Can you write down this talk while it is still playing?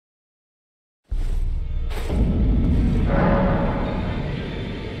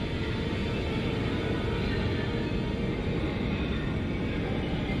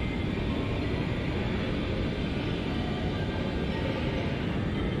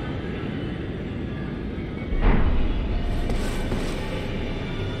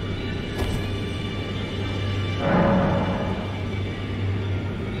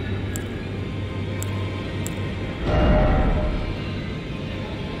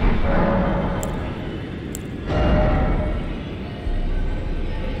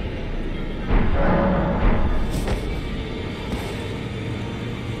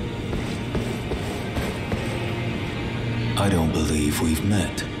if we've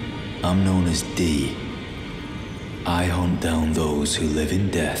met. I'm known as D. I hunt down those who live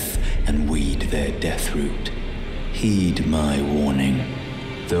in death and weed their death root. Heed my warning.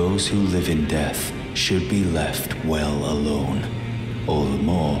 Those who live in death should be left well alone. All the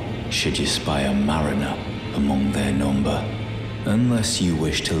more should you spy a mariner among their number, unless you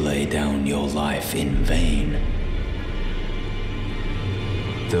wish to lay down your life in vain.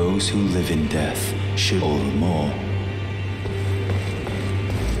 Those who live in death should all the more.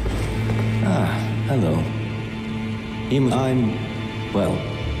 Ah, hello. Well,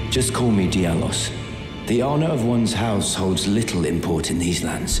 just call me Dialos. The honor of one's house holds little import in these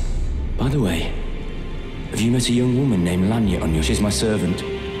lands. By the way, have you met a young woman named Lanya on your... She's my servant.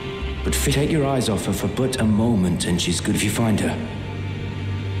 But take your eyes off her for but a moment and she's good if you find her.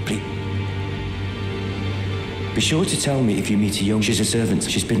 Please. Be sure to tell me if you meet a young... She's a servant.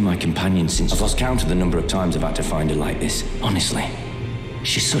 She's been my companion since... I've lost count of the number of times I've had to find her like this. Honestly.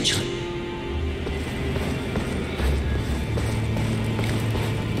 She's such a...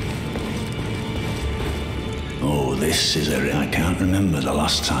 Oh, this is I can't remember the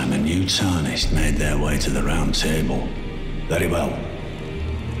last time a new Tarnished made their way to the Round Table. Very well.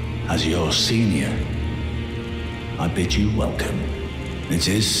 As your senior, I bid you welcome. It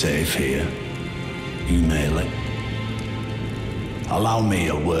is safe here. You may allow me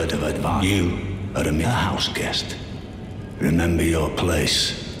a word of advice. You are a mere house guest. Remember your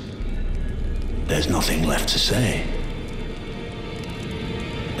place. There's nothing left to say.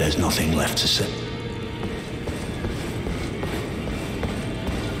 There's nothing left to say.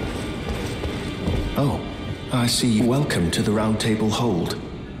 Oh, I see. Welcome to the Roundtable Hold.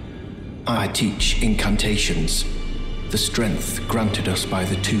 I teach incantations, the strength granted us by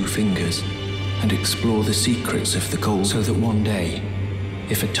the Two Fingers, and explore the secrets of the gold so that one day,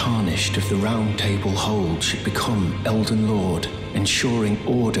 if a Tarnished of the Roundtable Hold should become Elden Lord, ensuring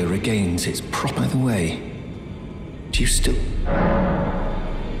order regains its proper... By the way, do you still...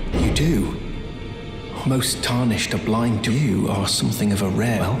 You do? Most Tarnished are blind to you, are something of a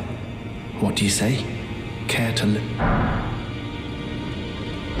rare... Well, what do you say? Care to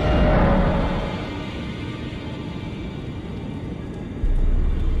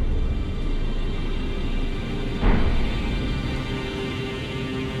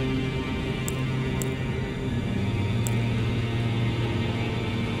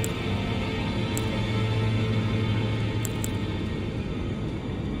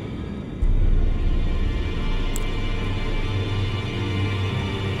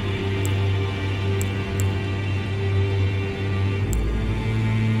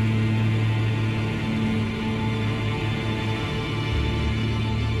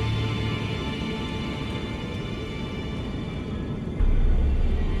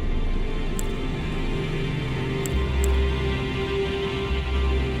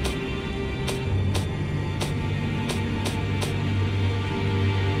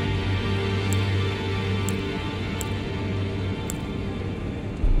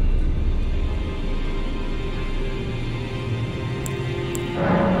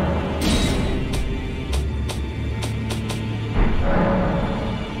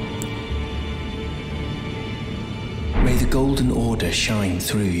Golden Order shine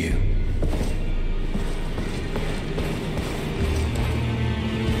through you.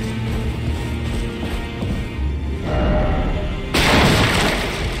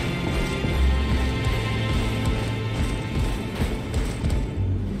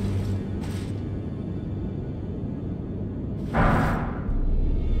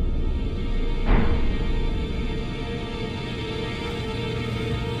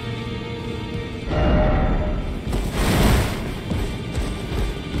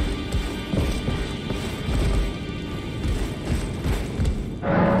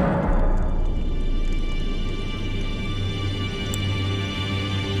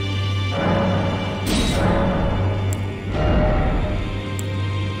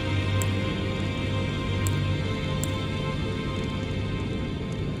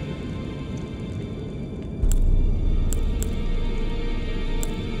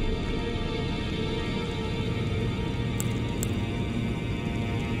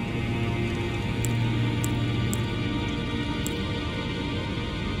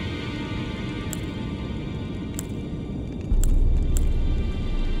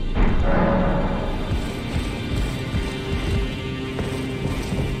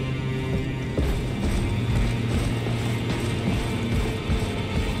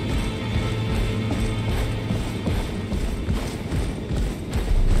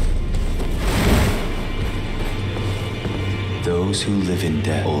 Those who live in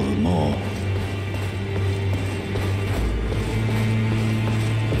death all the more.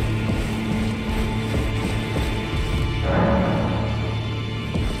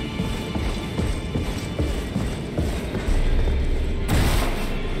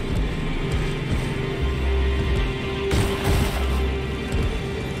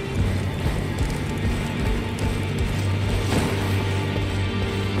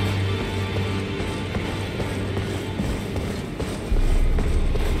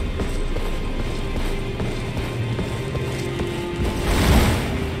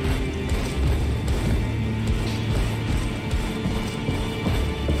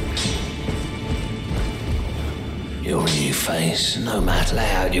 face, no matter.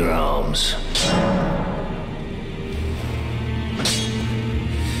 Lay out your arms.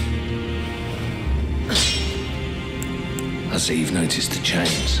 I see you've noticed the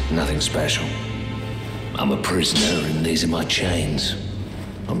chains. Nothing special. I'm a prisoner and these are my chains.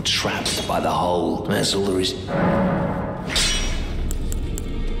 I'm trapped by the hole. That's all there is.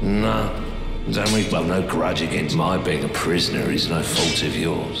 No. Don't we have no grudge against my being a prisoner is no fault of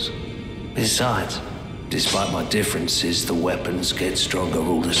yours. Besides, despite my differences, the weapons get stronger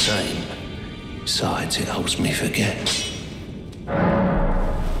all the same. Besides, it helps me forget.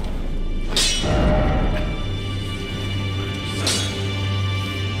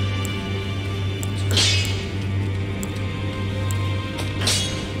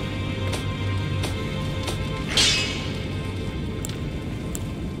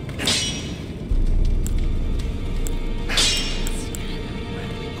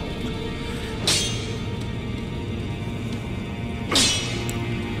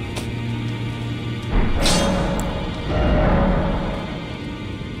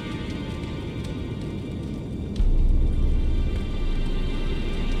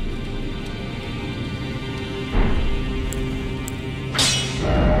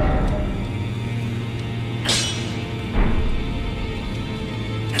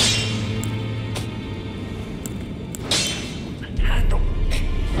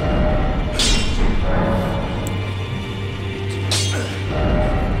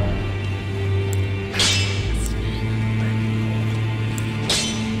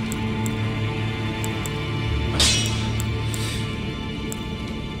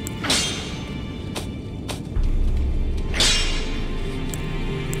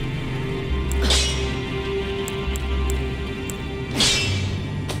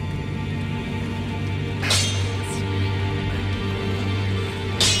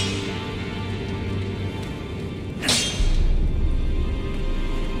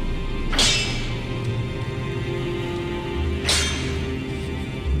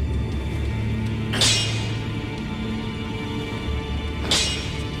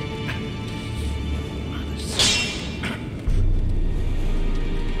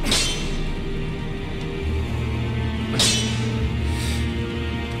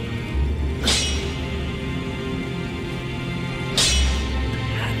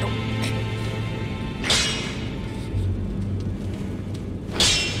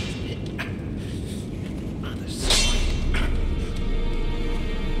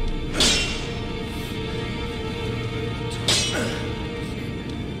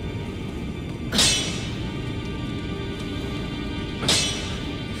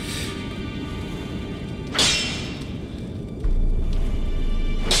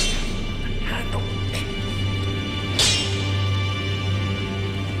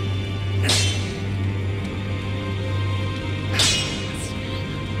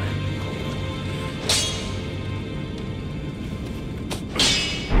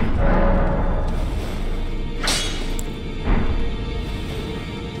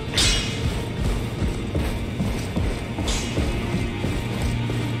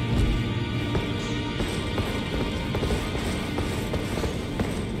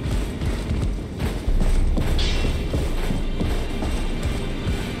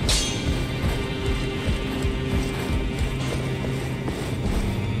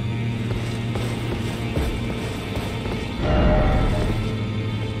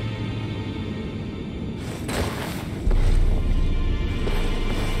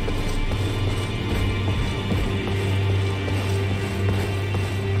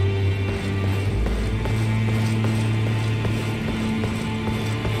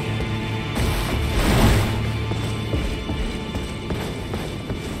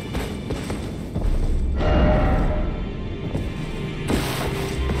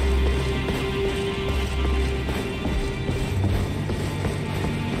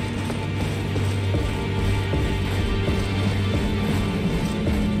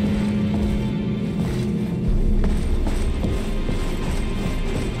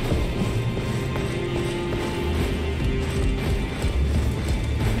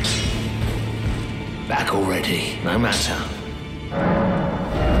 Back already, no matter.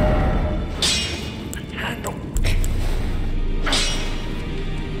 Handle.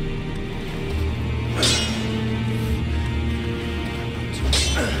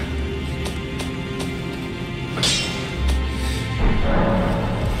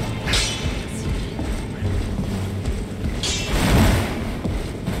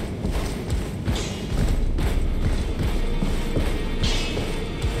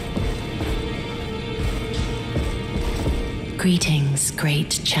 Greetings,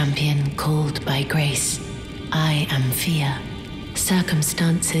 great champion called by grace. I am Fia.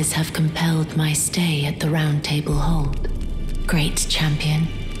 Circumstances have compelled my stay at the Roundtable Hold. Great champion,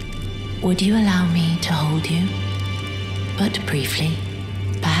 would you allow me to hold you? But briefly,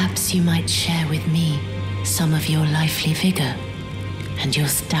 perhaps you might share with me some of your lively vigor and your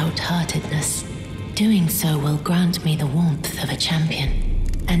stout-heartedness. Doing so will grant me the warmth of a champion,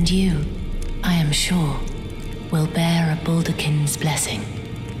 and you, I am sure, will bear a Baldachin's blessing.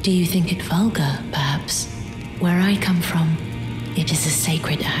 Do you think it vulgar, perhaps? Where I come from, it is a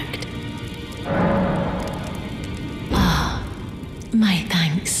sacred act. Ah, my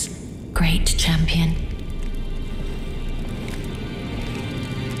thanks, great champion.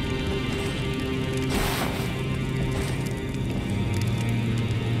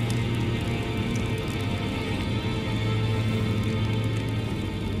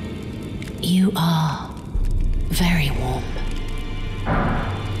 You are very warm.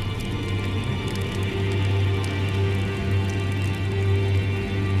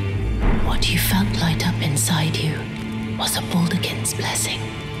 What you felt light up inside you was a Baldachin's blessing.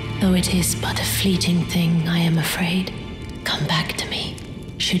 Though it is but a fleeting thing, I am afraid. Come back to me,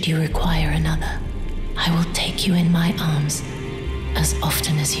 should you require another. I will take you in my arms as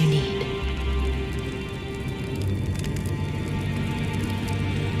often as you need.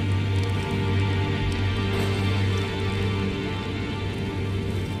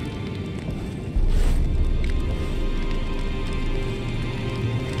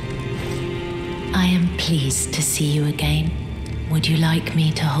 I am pleased to see you again. Would you like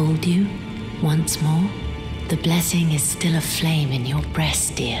me to hold you once more? The blessing is still aflame in your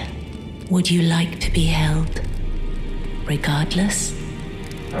breast, dear. Would you like to be held, regardless?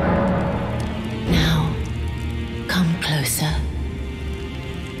 Now, come closer.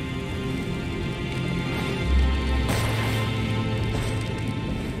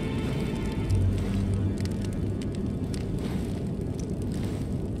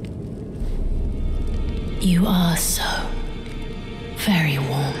 You are so very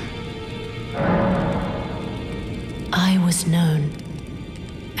warm. I was known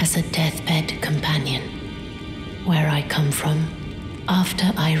as a deathbed companion. Where I come from,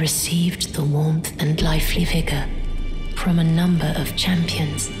 after I received the warmth and lively vigor from a number of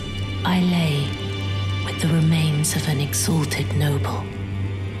champions, I lay with the remains of an exalted noble.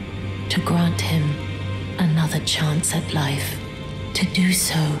 To grant him another chance at life, to do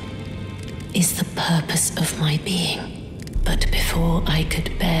so is the purpose of my being. But before I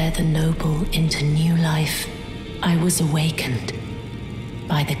could bear the noble into new life, I was awakened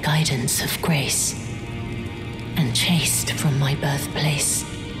by the guidance of grace and chased from my birthplace.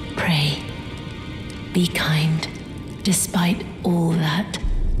 Pray, be kind. Despite all that,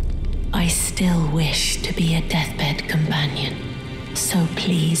 I still wish to be a deathbed companion. So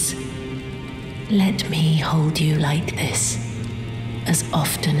please, let me hold you like this, as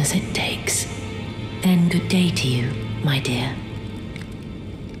often as it takes. Then good day to you, my dear.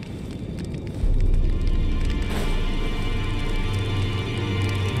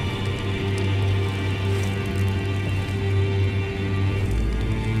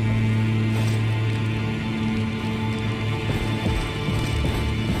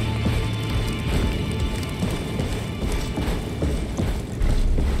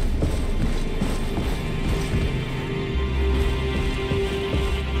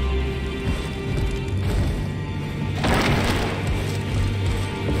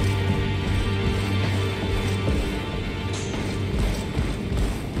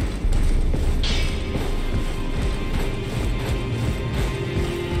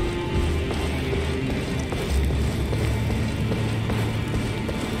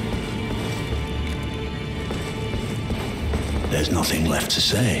 There's nothing left to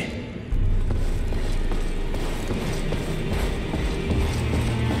say.